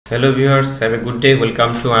Hello viewers, have a good day.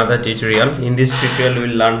 Welcome to another tutorial. In this tutorial we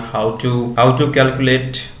will learn how to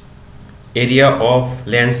calculate area of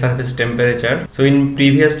land surface temperature. So in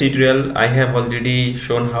previous tutorial I have already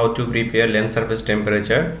shown how to prepare land surface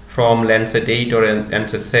temperature from Landsat 8 or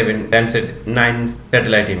Landsat 7, Landsat 9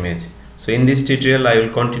 satellite image. So in this tutorial I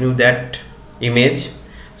will continue that image.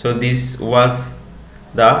 So this was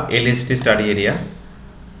the LST study area.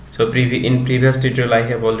 So in previous tutorial I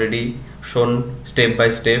have already shown step by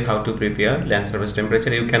step how to prepare land surface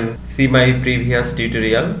temperature. You can see my previous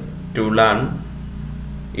tutorial to learn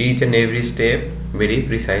each and every step very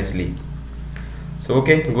precisely. So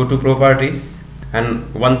okay, go to properties,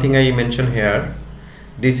 and one thing I mention here,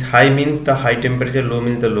 this high means the high temperature, low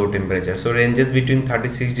means the low temperature. So ranges between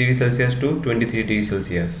 36 degrees Celsius to 23 degrees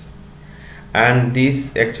Celsius, and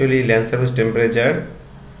this actually land surface temperature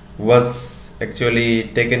was actually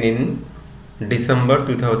taken in December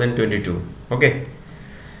 2022. Okay,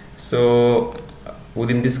 so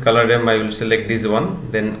within this color RAM I will select this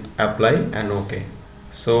one, then apply and OK.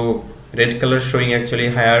 So red color showing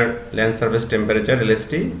actually higher land surface temperature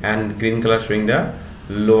LST, and green color showing the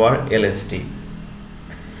lower LST.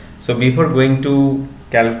 So before going to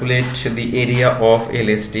calculate the area of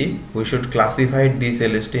LST, we should classify this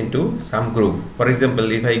LST into some group. For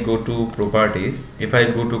example, if I go to properties, if I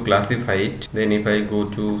go to classify it, then if I go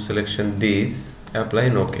to selection this, apply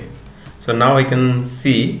and OK. So now I can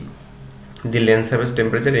see the land surface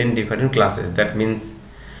temperature in different classes. That means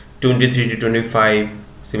 23 to 25,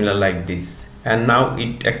 similar like this. And now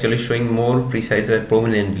it actually showing more precise and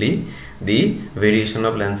prominently the variation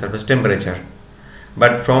of land surface temperature.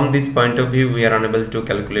 But from this point of view we are unable to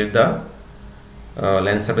calculate the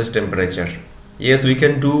land surface temperature. Yes, we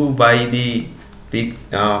can do by the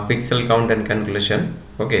pixel count and calculation,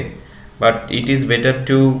 okay, but it is better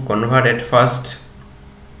to convert at first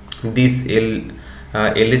this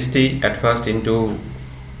LST at first into,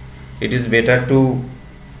 it is better to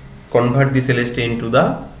convert this LST into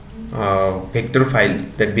the vector file,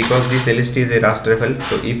 that because this LST is a raster file.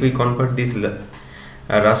 So if we convert this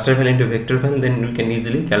raster file into vector file, then we can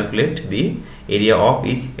easily calculate the area of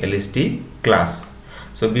each LST class.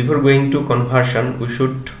 So before going to conversion, we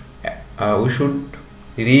should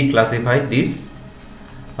reclassify this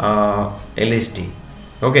LST,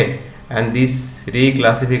 okay, and this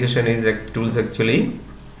reclassification is tools actually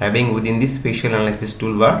having within this spatial analysis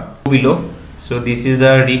toolbar below. So this is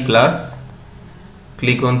the reclass,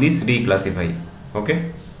 click on this reclassify,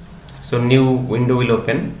 okay. So new window will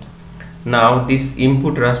open. Now this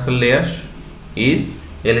input raster layer is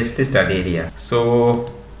LST study area. So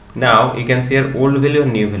now you can see here old value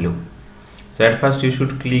and new value. So at first you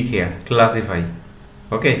should click here classify,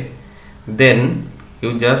 okay, then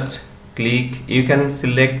you just click, you can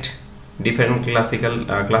select different classical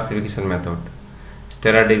classification method,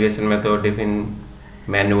 standard deviation method, different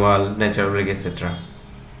manual, natural break, etc.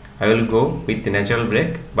 I will go with the natural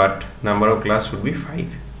break, but number of class should be 5.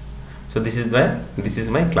 So this is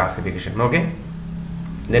my classification, okay.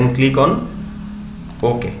 Then click on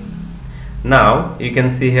OK. Now you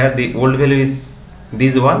can see here the old value is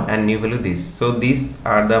this one and new value this. So these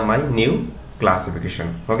are my new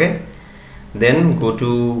classification, okay. Then go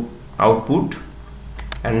to output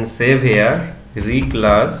and save here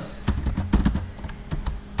reclass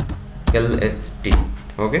LST,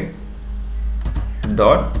 okay,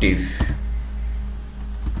 .tif,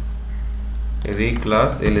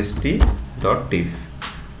 reclass LST.tif,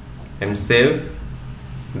 and save,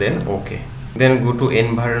 then OK. Then go to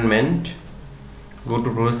environment, go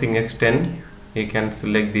to processing extent, you can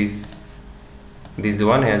select this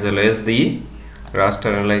one, as well as the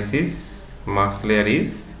raster analysis mask layer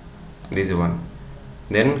is this one.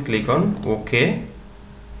 Then click on OK,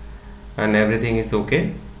 and everything is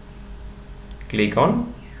OK. Click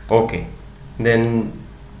on OK. Then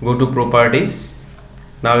go to properties.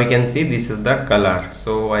 Now we can see this is the color.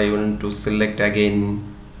 So I want to select again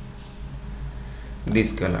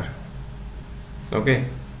this color, okay.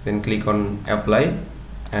 Then click on apply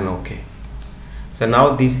and OK. So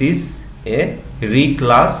now this is a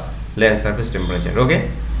reclass land surface temperature,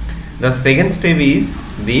 okay. The second step is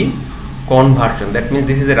the conversion. That means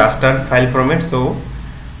this is a raster file format, so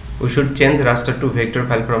we should change raster to vector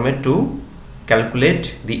file format to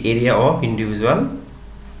calculate the area of individual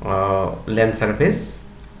land surface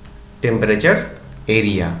temperature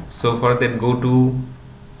area. So for that, go to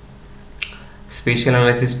spatial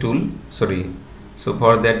analysis tool, so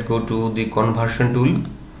for that go to the conversion tool,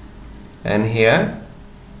 and here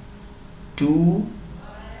to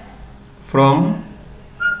from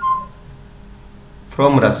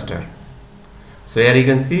raster. So here you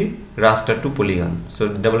can see raster to polygon. So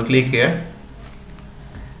double click here,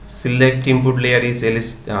 select input layer is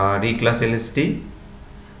reclass LST,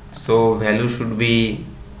 so value should be,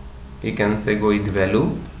 you can say go with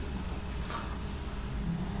value,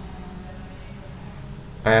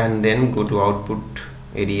 and then go to output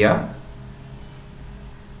area,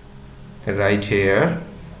 right here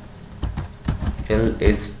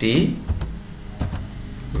LST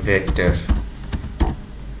vector.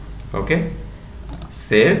 Okay,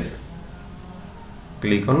 save,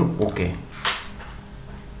 click on OK.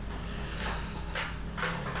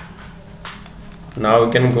 Now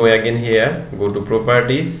we can go again here, go to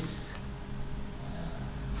properties,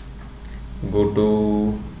 go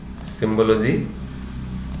to symbology,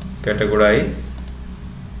 categorize,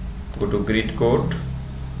 go to grid code,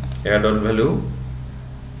 add all value.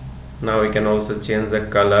 Now we can also change the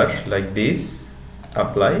color like this,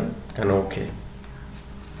 apply and OK.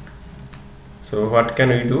 So what can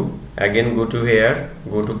we do? Again go to here,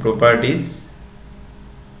 go to properties,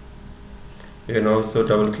 you can also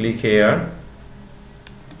double click here,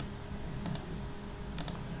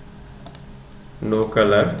 no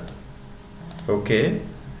color, OK,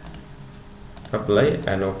 apply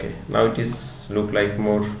and OK. Now it is look like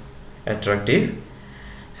more attractive.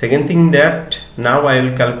 Second thing, that now I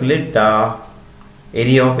will calculate the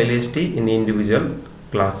area of LST in individual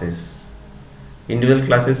classes. Individual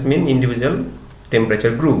classes mean individual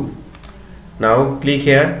temperature group. Now click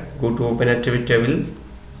here, go to open attribute table,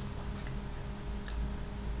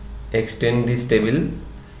 extend this table,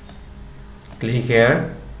 click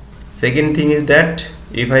here. Second thing is that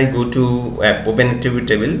if I go to open attribute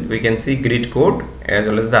table, we can see grid code as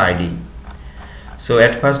well as the ID. So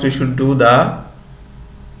at first we should do the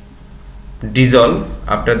dissolve,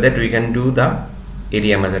 after that we can do the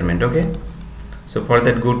area measurement. Okay, so for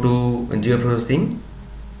that go to geoprocessing,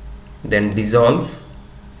 then dissolve,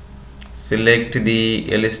 select the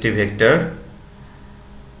LST vector,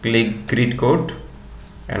 click grid code,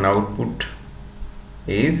 and output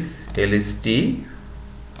is LST,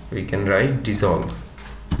 we can write dissolve.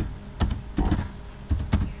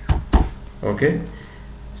 Okay,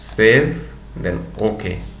 save, then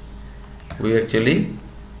OK. We actually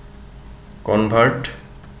convert.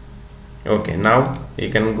 Okay, now you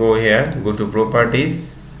can go here, go to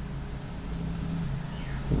properties,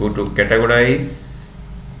 go to categorize,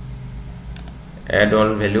 add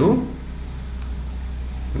all value,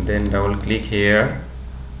 then double click here,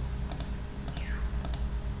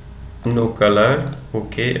 no color,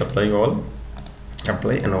 OK, apply all,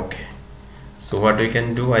 apply and OK. So what we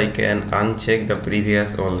can do, I can uncheck the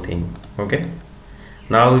previous all thing. Okay,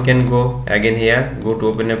 now we can go again here, go to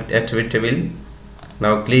open attribute table.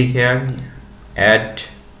 Now click here, add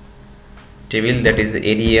table, that is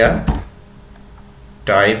area,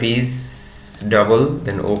 type is double,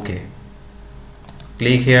 then OK.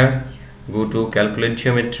 Click here, go to calculate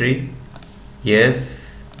geometry,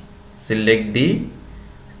 yes, select the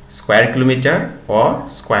square kilometer or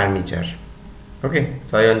square meter. Okay,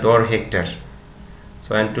 so I want, or hectare,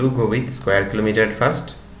 so I want to go with square kilometer at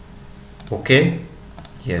first. Okay,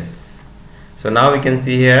 yes. So now we can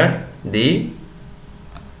see here the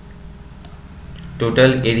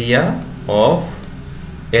total area of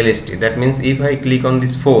LST. That means if I click on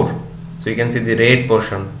this 4, so you can see the red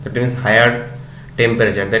portion, that means higher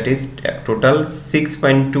temperature, that is total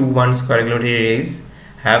 6.21 square kilometer is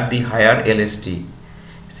have the higher LST.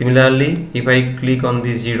 Similarly, if I click on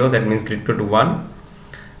this 0, that means grid code 1,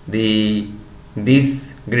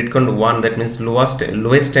 this grid code 1, that means lowest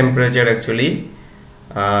temperature actually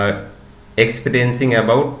experiencing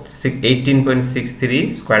about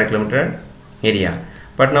 18.63 square kilometer area.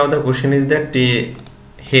 But now the question is that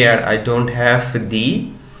here I don't have the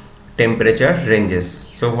temperature ranges.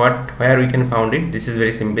 So where we can found it? This is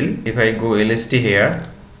very simple. If I go LST here,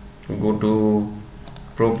 go to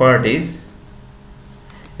properties,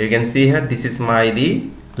 you can see here this is the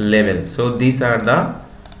level. So these are the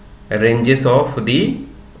ranges of the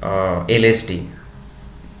LST,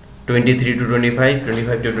 23 to 25,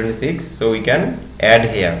 25 to 26. So we can add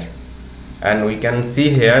here, and we can see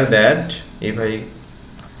here that if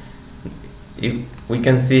we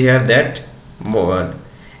can see here that more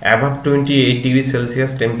above 28 degrees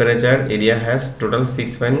Celsius temperature area has total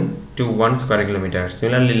 6.21 square kilometer.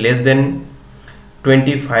 Similarly, less than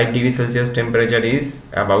 25 degrees Celsius temperature is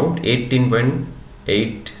about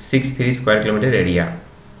 18.863 square kilometer area.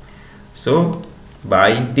 So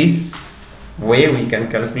by this way we can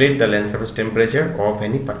calculate the land surface temperature of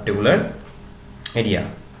any particular area.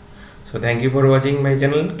 So thank you for watching my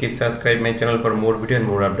channel. Keep subscribe my channel for more video and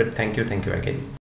more update. Thank you again.